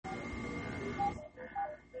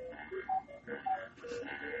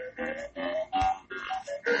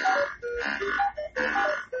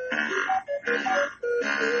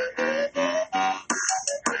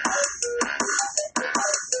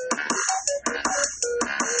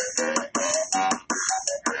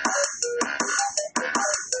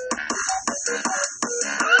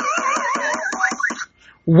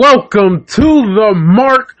Welcome to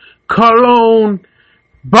the TheMarcColon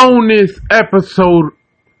bonus episode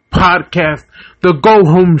podcast, the go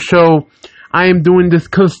home show. I am doing this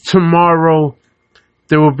because tomorrow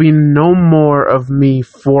there will be no more of me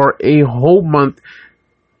for a whole month.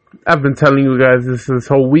 I've been telling you guys this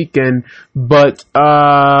whole weekend, but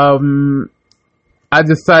I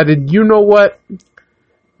decided, you know what?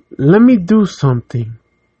 Let me do something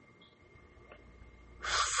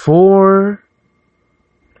for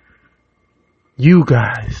you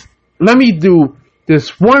guys. Let me do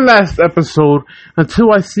this one last episode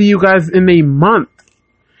until I see you guys in a month.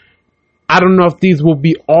 I don't know if these will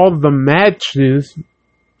be all the matches,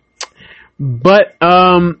 but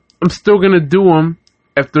I'm still gonna do them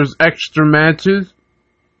if there's extra matches.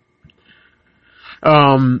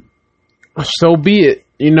 So be it,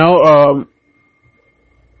 you know.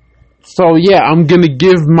 So yeah, I'm gonna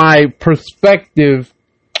give my perspective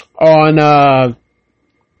on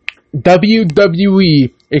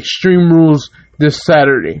WWE Extreme Rules this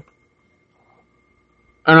Saturday.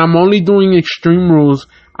 And I'm only doing Extreme Rules.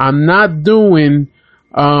 I'm not doing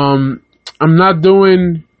AEW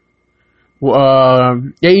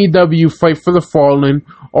Fight for the Fallen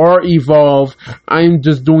or Evolve. I'm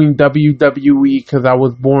just doing WWE because I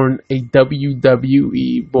was born a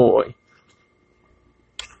WWE boy.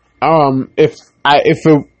 If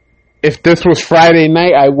this was Friday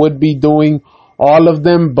night, I would be doing all of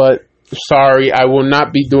them, but sorry, I will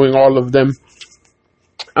not be doing all of them.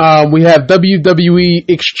 We have WWE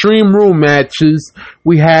Extreme Rule matches.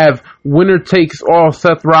 We have winner takes all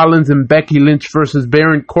Seth Rollins and Becky Lynch versus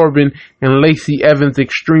Baron Corbin and Lacey Evans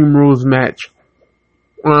Extreme Rules match.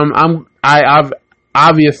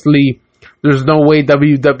 Obviously there's no way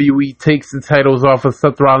WWE takes the titles off of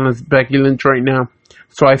Seth Rollins, Becky Lynch right now.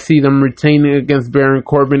 So I see them retaining against Baron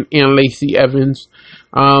Corbin and Lacey Evans.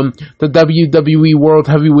 The WWE World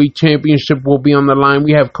Heavyweight Championship will be on the line.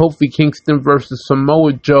 We have Kofi Kingston versus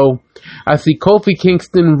Samoa Joe. I see Kofi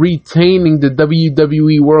Kingston retaining the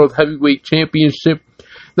WWE World Heavyweight Championship.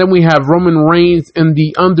 Then we have Roman Reigns and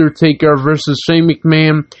The Undertaker versus Shane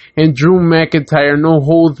McMahon and Drew McIntyre. No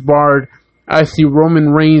holds barred. I see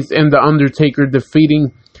Roman Reigns and The Undertaker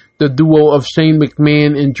defeating the duo of Shane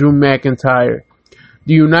McMahon and Drew McIntyre.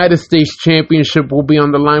 The United States Championship will be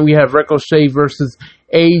on the line. We have Ricochet versus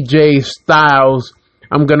AJ Styles.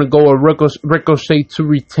 I'm going to go with Ricochet to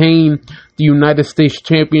retain the United States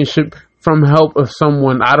Championship from help of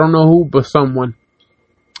someone. I don't know who, but someone.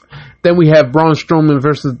 Then we have Braun Strowman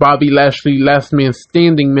versus Bobby Lashley, last man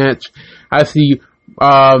standing match. I see,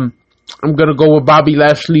 I'm going to go with Bobby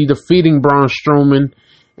Lashley defeating Braun Strowman.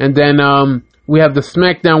 And then, we have the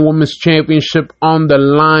SmackDown Women's Championship on the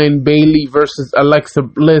line. Bayley versus Alexa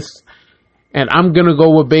Bliss. And I'm going to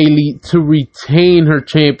go with Bayley to retain her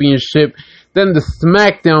championship. Then the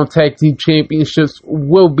SmackDown Tag Team Championships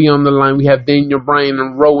will be on the line. We have Daniel Bryan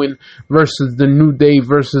and Rowan versus The New Day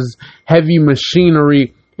versus Heavy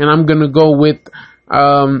Machinery. And I'm going to go with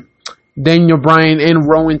Daniel Bryan and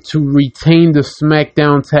Rowan to retain the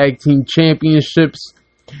SmackDown Tag Team Championships.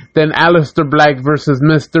 Then Aleister Black versus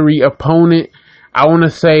Mystery Opponent. I want to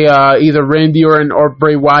say either Randy Orton or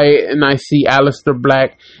Bray Wyatt, and I see Aleister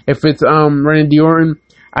Black. If it's Randy Orton,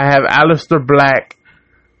 I have Aleister Black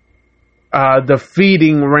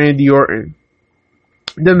defeating Randy Orton.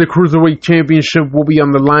 Then the Cruiserweight Championship will be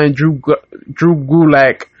on the line. Drew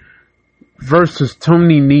Gulak versus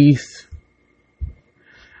Tony Nese.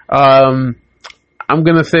 I'm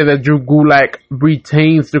going to say that Drew Gulak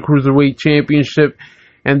retains the Cruiserweight Championship.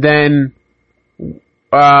 And then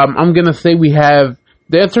I'm going to say we have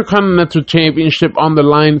the Intercontinental Championship on the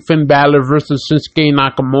line. Finn Balor versus Shinsuke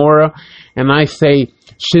Nakamura. And I say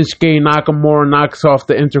Shinsuke Nakamura knocks off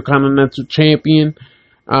the Intercontinental Champion.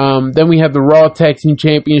 Then we have the Raw Tag Team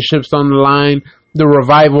Championships on the line. The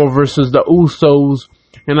Revival versus the Usos.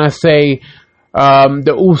 And I say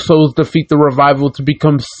the Usos defeat the Revival to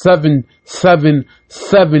become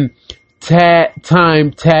 7-7-7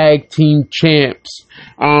 time tag team champs.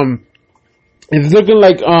 It's looking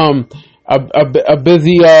like a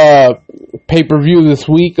busy pay-per-view this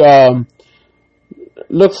week.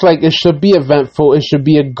 Looks like it should be eventful. It should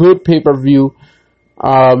be a good pay-per-view,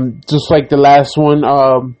 just like the last one.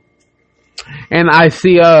 And I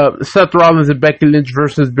see Seth Rollins and Becky Lynch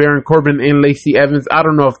versus Baron Corbin and Lacey Evans. I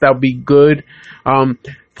don't know if that'll be good. Paul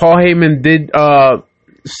Heyman did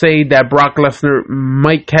say that Brock Lesnar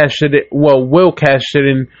might will cash it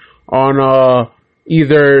in on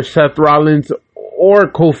either Seth Rollins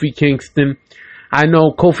or Kofi Kingston. I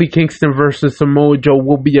know Kofi Kingston versus Samoa Joe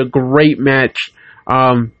will be a great match.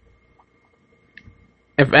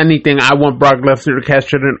 If anything, I want Brock Lesnar to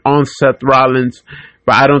cash it in on Seth Rollins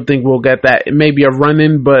but I don't think we'll get that. It may be a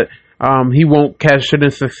run-in, but he won't cash it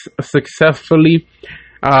in successfully.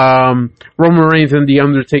 Roman Reigns and The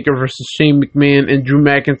Undertaker versus Shane McMahon and Drew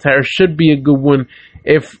McIntyre should be a good one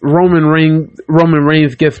if Roman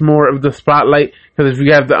Reigns gets more of the spotlight, because if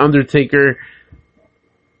you have The Undertaker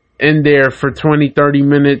in there for 20-30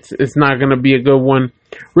 minutes, it's not going to be a good one.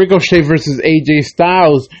 Ricochet versus AJ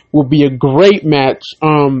Styles will be a great match,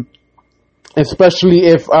 especially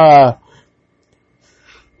if the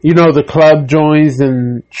club joins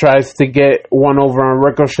and tries to get one over on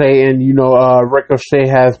Ricochet, and Ricochet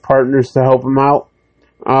has partners to help him out.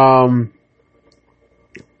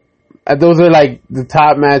 Those are like the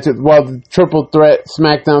top matches. Well, the Triple Threat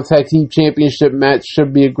SmackDown Tag Team Championship match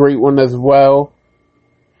should be a great one as well.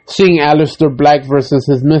 Seeing Aleister Black versus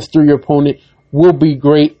his mystery opponent will be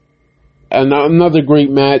great. And another great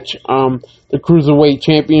match. The Cruiserweight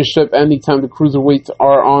Championship. Anytime the Cruiserweights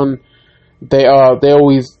are on,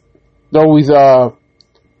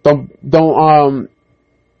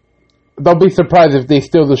 don't be surprised if they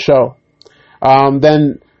steal the show.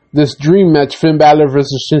 Then this dream match, Finn Balor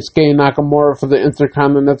versus Shinsuke Nakamura for the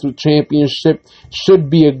Intercontinental Championship, should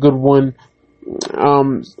be a good one.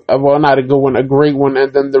 Well, not a good one, a great one.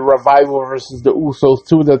 And then the Revival versus the Usos,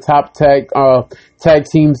 two of the top tag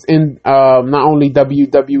teams in not only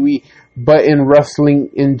WWE but in wrestling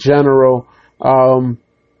in general.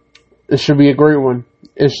 It should be a great one.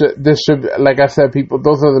 This should, like I said, people,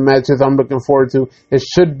 those are the matches I'm looking forward to. It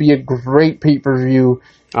should be a great pay-per-view.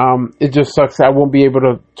 It just sucks I won't be able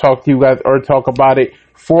to talk to you guys or talk about it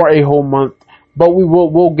for a whole month, but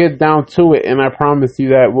we'll get down to it, and I promise you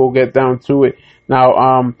that we'll get down to it.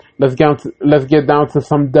 Now, let's get down to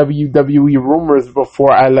some WWE rumors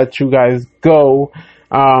before I let you guys go.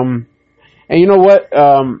 And you know what?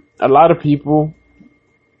 A lot of people,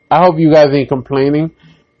 I hope you guys ain't complaining,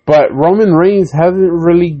 but Roman Reigns hasn't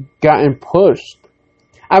really gotten pushed.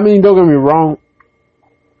 I mean, don't get me wrong.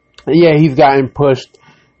 Yeah, he's gotten pushed,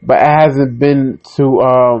 but it hasn't been to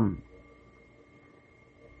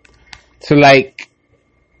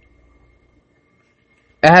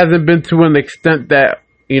it hasn't been to an extent that,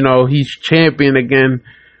 he's champion again,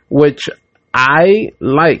 which I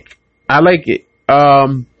like. I like it.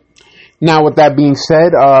 Now, with that being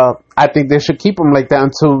said, I think they should keep him like that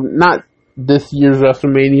until not this year's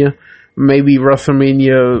WrestleMania, maybe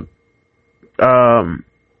WrestleMania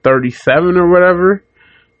 37 or whatever.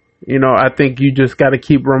 I think you just got to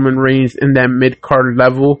keep Roman Reigns in that mid-card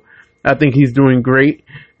level. I think he's doing great.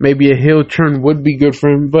 Maybe a heel turn would be good for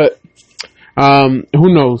him, but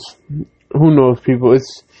who knows? Who knows, people?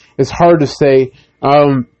 It's hard to say.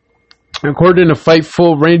 According to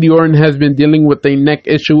Fightful, Randy Orton has been dealing with a neck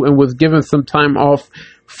issue and was given some time off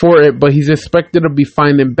for it, but he's expected to be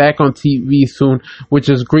fine and back on TV soon, which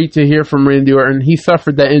is great to hear from Randy Orton. He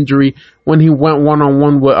suffered that injury when he went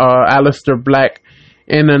one-on-one with Aleister Black,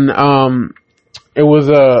 and then it was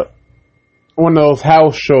one of those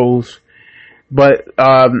house shows, but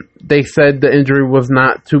they said the injury was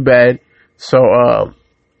not too bad, so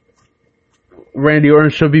Randy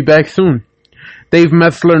Orton should be back soon. Dave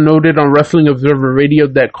Metzler noted on Wrestling Observer Radio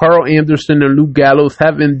that Carl Anderson and Luke Gallows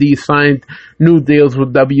have indeed signed new deals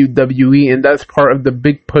with WWE, and that's part of the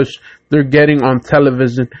big push they're getting on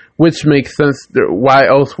television, which makes sense. Why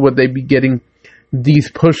else would they be getting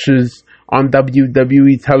these pushes on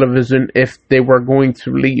WWE television if they were going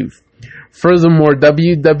to leave? Furthermore,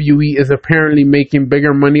 WWE is apparently making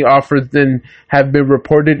bigger money offers than have been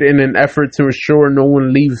reported in an effort to ensure no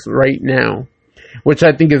one leaves right now, which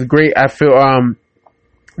I think is great. I feel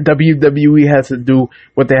WWE has to do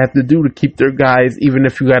what they have to do to keep their guys, even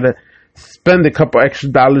if you got to spend a couple extra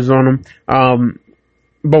dollars on them.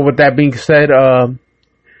 But with that being said, I've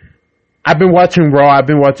been watching Raw, I've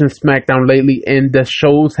been watching SmackDown lately, and the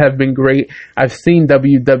shows have been great. I've seen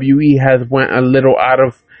WWE has went a little out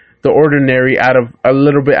of the ordinary, a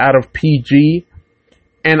little bit out of PG,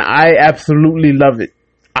 and I absolutely love it.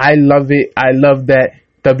 I love it. I love that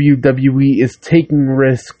WWE is taking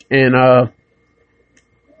risk, and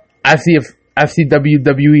I see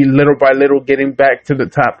WWE little by little getting back to the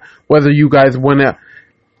top. Whether you guys want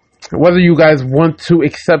to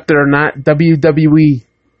accept it or not, WWE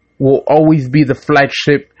will always be the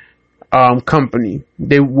flagship company.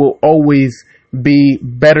 They will always be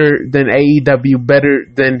better than AEW, better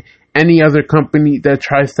than any other company that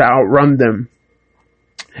tries to outrun them.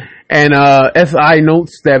 And SI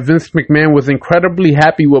notes that Vince McMahon was incredibly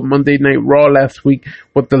happy with Monday Night Raw last week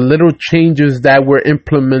with the little changes that were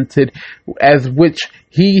implemented, as which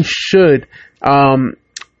he should.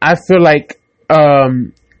 I feel like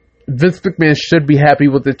Vince McMahon should be happy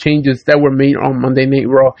with the changes that were made on Monday Night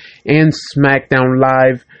Raw and SmackDown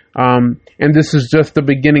Live. And this is just the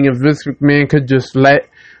beginning. If Vince McMahon could just let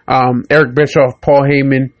Eric Bischoff, Paul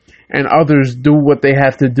Heyman, and others do what they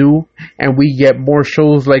have to do, and we get more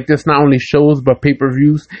shows like this, not only shows but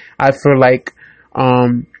pay-per-views, I feel like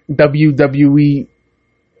WWE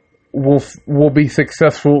will be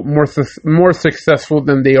successful, more successful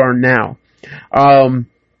than they are now.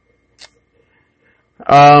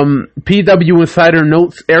 PW Insider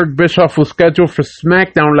notes Eric Bischoff was scheduled for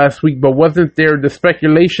SmackDown last week but wasn't there. The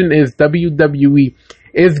speculation is WWE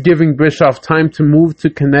is giving Bischoff time to move to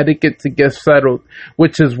Connecticut to get settled,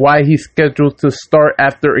 which is why he's scheduled to start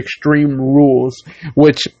after Extreme Rules,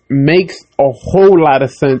 which makes a whole lot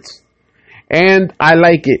of sense. And I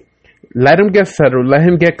like it. Let him get settled, let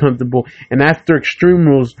him get comfortable, and after Extreme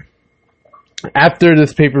Rules, after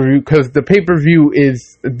this pay-per-view, because the pay-per-view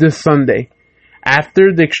is this Sunday,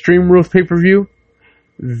 after the Extreme Rules pay-per-view,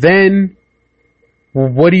 then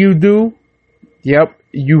what do? Yep,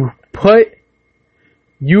 you put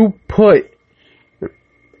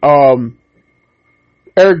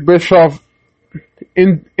Eric Bischoff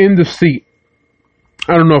in the seat.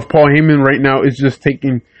 I don't know if Paul Heyman right now is just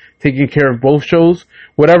taking care of both shows,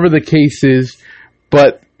 whatever the case is,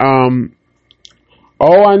 but all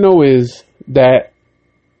I know is that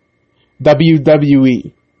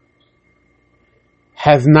WWE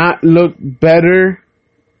has not looked better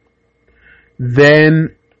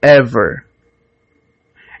than ever.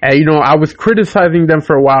 And I was criticizing them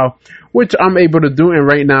for a while, which I'm able to do, and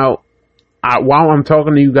right now, while I'm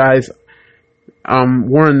talking to you guys,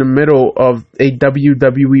 we're in the middle of a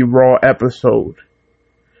WWE Raw episode.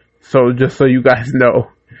 So just so you guys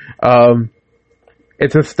know,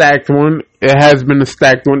 it's a stacked one. It has been a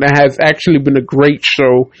stacked one. It has actually been a great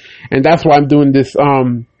show, and that's why I'm doing this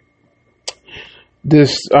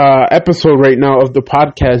episode right now of the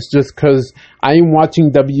podcast, just because I am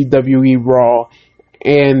watching WWE Raw,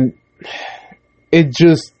 and it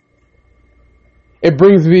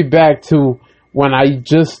brings me back to when I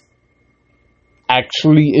just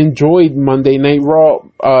actually enjoyed Monday Night Raw,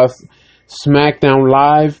 SmackDown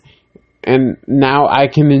Live, and now I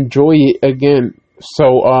can enjoy it again.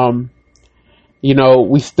 So,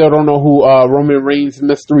 we still don't know who Roman Reigns'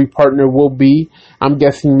 mystery partner will be. I'm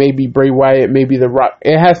guessing maybe Bray Wyatt, maybe The Rock.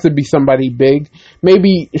 It has to be somebody big.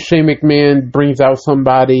 Maybe Shane McMahon brings out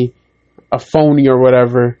somebody, a phony or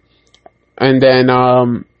whatever, and then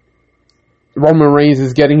Roman Reigns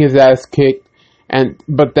is getting his ass kicked,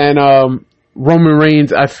 but then Roman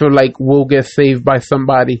Reigns, I feel like, will get saved by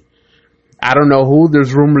somebody. I don't know who.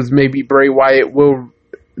 There's rumors maybe Bray Wyatt will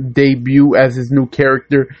debut as his new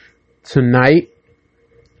character tonight.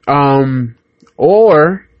 Or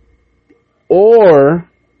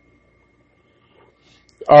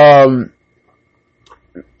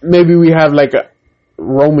maybe we have like a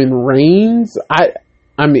Roman Reigns.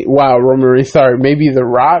 Roman Reigns. Sorry, maybe The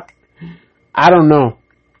Rock. I don't know.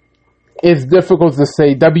 It's difficult to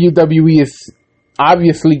say. WWE is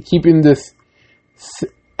obviously keeping this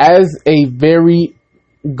as a very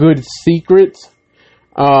good secret.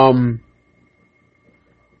 Same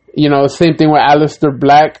thing with Aleister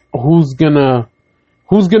Black. Who's gonna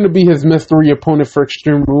be his mystery opponent for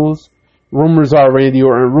Extreme Rules? Rumors are Randy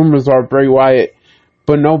Orton. Rumors are Bray Wyatt,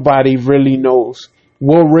 but nobody really knows.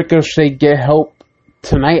 Will Ricochet get help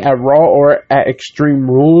tonight at Raw or at Extreme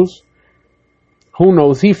Rules? Who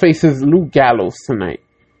knows? He faces Luke Gallows tonight.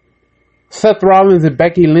 Seth Rollins and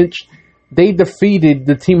Becky Lynch, they defeated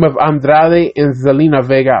the team of Andrade and Zelina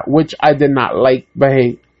Vega, which I did not like, but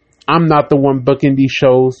hey, I'm not the one booking these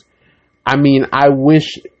shows. I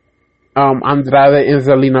wish Andrade and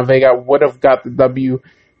Zelina Vega would have got the W,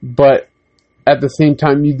 but at the same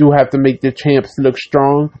time, you do have to make the champs look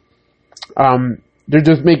strong. They're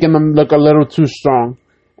just making them look a little too strong.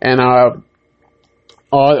 And the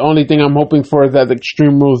only thing I'm hoping for is that the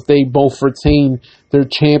Extreme Rules, they both retain their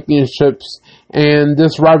championships. And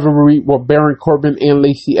this rivalry with Baron Corbin and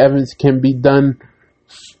Lacey Evans can be done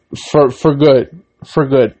for good. For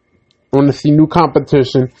good. I want to see new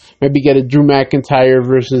competition. Maybe get a Drew McIntyre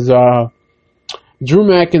versus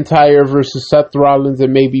Seth Rollins,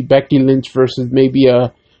 and maybe Becky Lynch versus maybe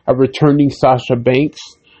a returning Sasha Banks.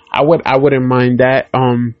 I wouldn't mind that.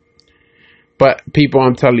 But people,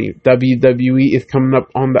 I'm telling you, WWE is coming up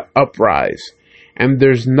on the uprise, and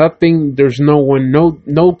there's no one,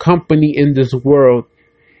 no company in this world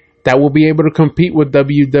that will be able to compete with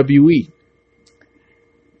WWE.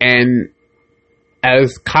 And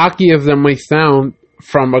as cocky as that might sound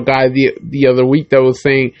from a guy the other week that was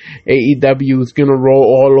saying AEW is gonna roll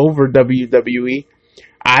all over WWE,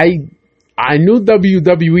 I I knew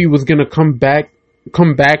WWE was gonna come back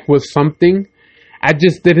with something. I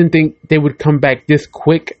just didn't think they would come back this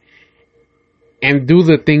quick and do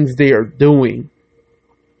the things they are doing.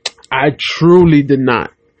 I truly did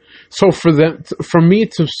not. So for me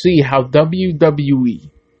to see how WWE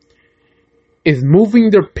is moving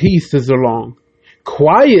their pieces along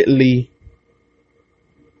quietly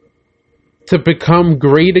to become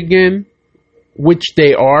great again, which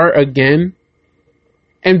they are again.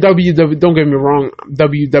 And WWE, don't get me wrong,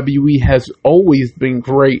 WWE has always been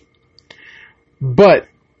great. But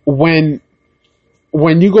when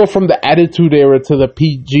you go from the Attitude Era to the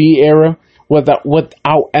PG era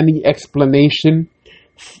without any explanation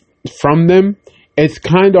from them, it's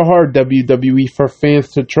kind of hard, WWE, for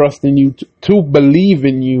fans to trust in you, to believe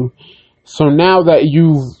in you. So now that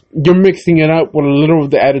you're mixing it up with a little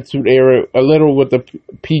of the Attitude Era, a little with the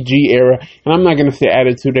PG era, and I'm not going to say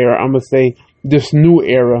Attitude Era, I'm going to say this new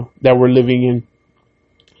era that we're living in.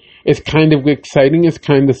 It's kind of exciting. It's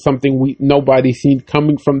kind of something nobody's seen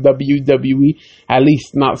coming from WWE, at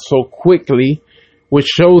least not so quickly, which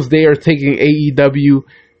shows they are taking AEW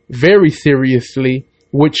very seriously,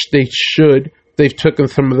 which they should. They've taken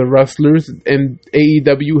some of the wrestlers, and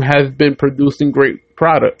AEW has been producing great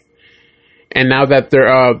product. And now that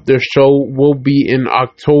their show will be in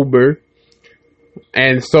October,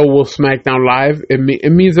 and so will SmackDown Live,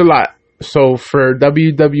 it means a lot. So for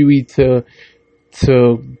WWE to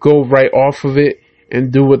go right off of it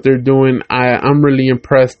and do what they're doing, I'm really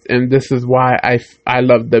impressed, and this is why I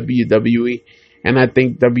love WWE, and I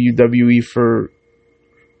think WWE for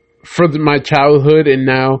my childhood, and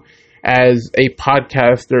now as a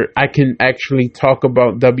podcaster, I can actually talk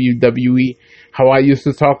about WWE how I used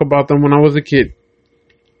to talk about them when I was a kid.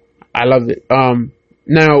 I loved it.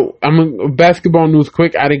 Now basketball news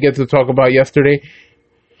quick. I didn't get to talk about yesterday.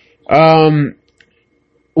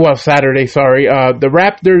 Saturday, sorry. The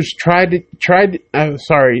Raptors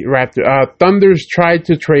Thunders tried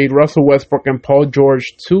to trade Russell Westbrook and Paul George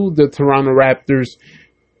to the Toronto Raptors,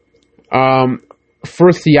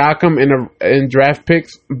 for Siakam and draft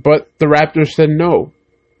picks, but the Raptors said no.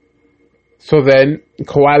 So then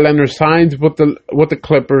Kawhi Leonard signs with the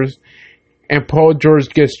Clippers, and Paul George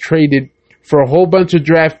gets traded for a whole bunch of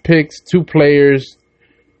draft picks, 2 players,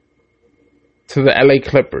 to the LA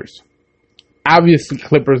Clippers. Obviously,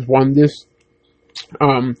 Clippers won this.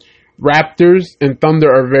 Raptors and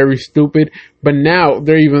Thunder are very stupid, but now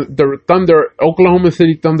Oklahoma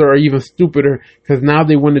City Thunder are even stupider because now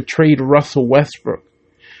they want to trade Russell Westbrook.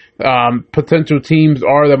 Potential teams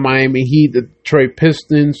are the Miami Heat, the Detroit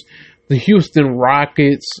Pistons, the Houston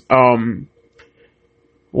Rockets.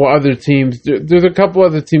 What other teams? There's a couple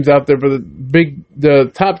other teams out there, but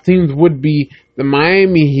the top teams would be the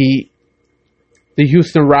Miami Heat, the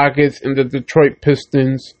Houston Rockets, and the Detroit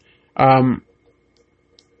Pistons.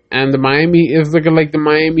 And the Miami is looking like the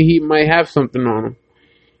Miami Heat might have something on them,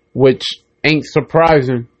 which ain't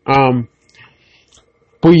surprising.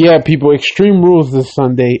 But yeah, people, Extreme Rules this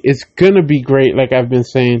Sunday. It's gonna be great, like I've been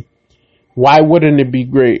saying. Why wouldn't it be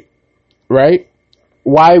great? Right?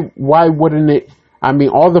 Why wouldn't it? I mean,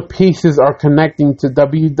 all the pieces are connecting to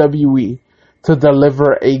WWE to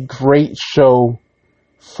deliver a great show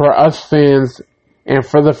for us fans and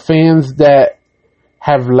for the fans that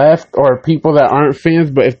have left or people that aren't fans,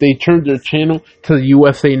 but if they turn their channel to the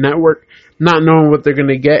USA Network, not knowing what they're going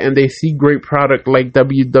to get, and they see great product like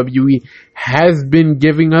WWE has been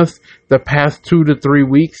giving us the past 2 to 3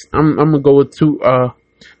 weeks. I'm going to go with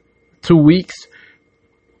 2 weeks.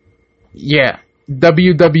 Yeah,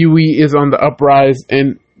 WWE is on the uprise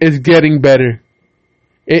and it's getting better.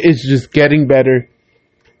 It is just getting better.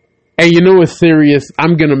 And you know it's serious.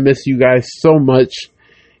 I'm going to miss you guys so much.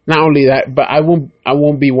 Not only that, but I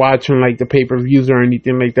won't be watching like the pay-per-views or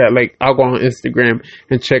anything like that. Like I'll go on Instagram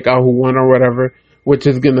and check out who won or whatever, which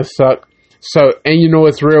is gonna suck. So, and you know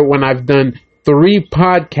it's real when I've done 3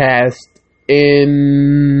 podcasts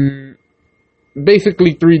in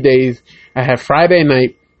basically 3 days. I have Friday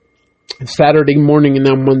night, Saturday morning, and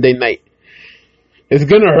then Monday night. It's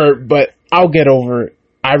gonna hurt, but I'll get over it.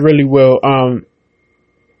 I really will.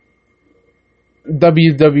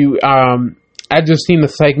 I just seen a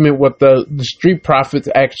segment with the Street Profits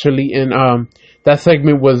actually, and that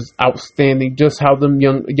segment was outstanding. Just how them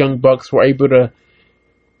young bucks were able to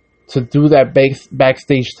do that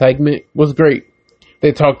backstage segment was great.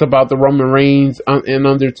 They talked about the Roman Reigns and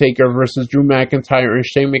Undertaker versus Drew McIntyre and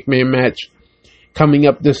Shane McMahon match coming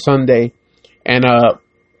up this Sunday, and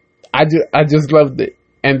I just loved it.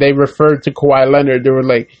 And they referred to Kawhi Leonard. They were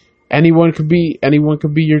like, anyone could be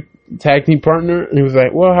your tag team partner, and he was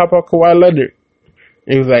like, well, how about Kawhi Leonard?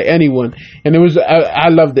 It was like anyone, and it was I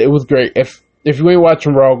loved it. It was great. If you ain't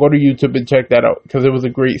watching Raw, go to YouTube and check that out because it was a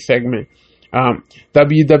great segment.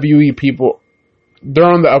 WWE people, they're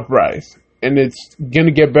on the uprise, and it's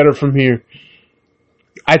gonna get better from here.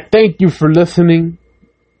 I thank you for listening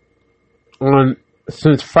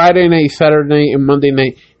since Friday night, Saturday night, and Monday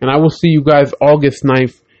night, and I will see you guys August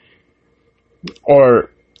 9th, or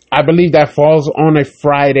I believe that falls on a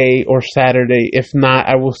Friday or Saturday. If not,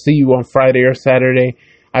 I will see you on Friday or Saturday.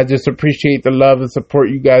 I just appreciate the love and support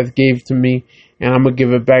you guys gave to me, and I'm going to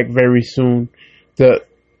give it back very soon. The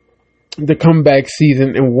comeback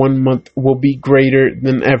season in 1 month will be greater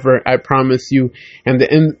than ever, I promise you. And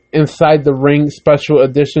the Inside the Ring special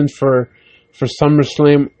edition for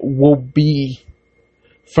SummerSlam will be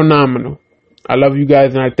phenomenal. I love you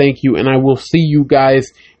guys, and I thank you, and I will see you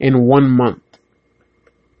guys in 1 month.